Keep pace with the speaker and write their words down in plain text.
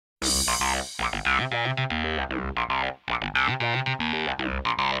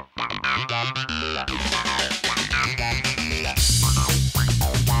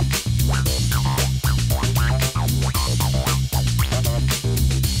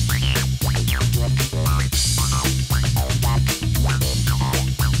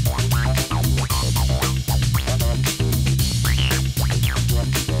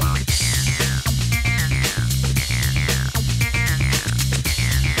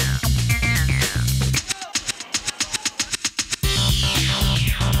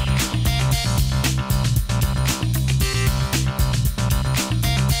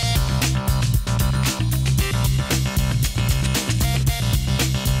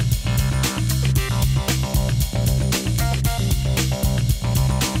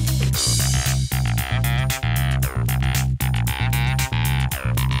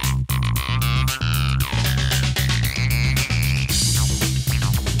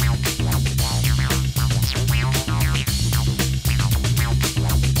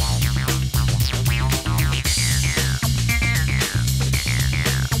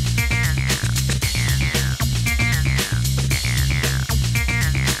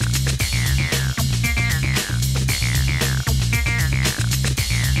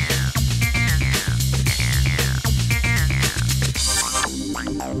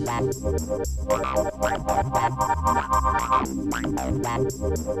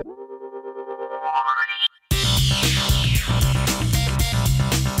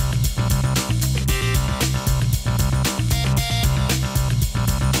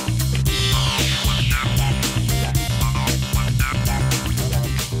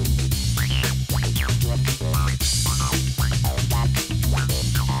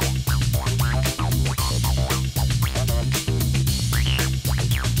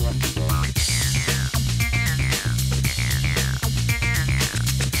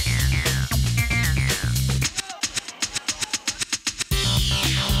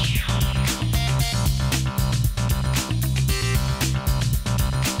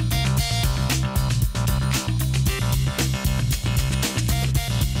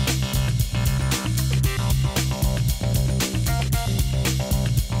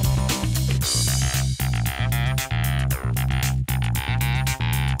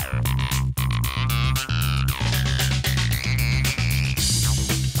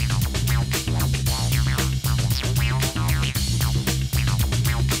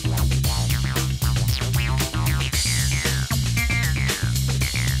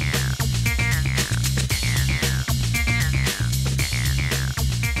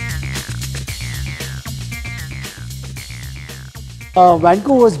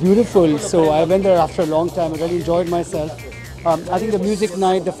Vancouver was beautiful, so I went there after a long time. I really enjoyed myself. I think the music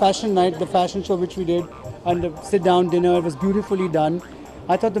night, the fashion show which we did, and the sit-down dinner, it was beautifully done.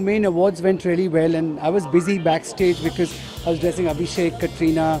 I thought the main awards went really well, and I was busy backstage because I was dressing Abhishek,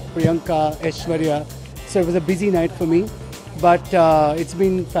 Katrina, Priyanka, Aishwarya. So it was a busy night for me, but it's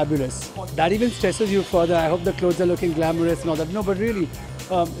been fabulous. That even stresses you further. I hope the clothes are looking glamorous and all that. No, but really,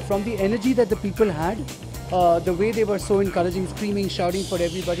 from the energy that the people had, the way they were so encouraging, screaming, shouting for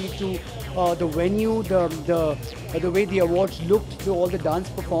everybody, to the venue, the way the awards looked, to all the dance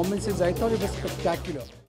performances, I thought it was spectacular.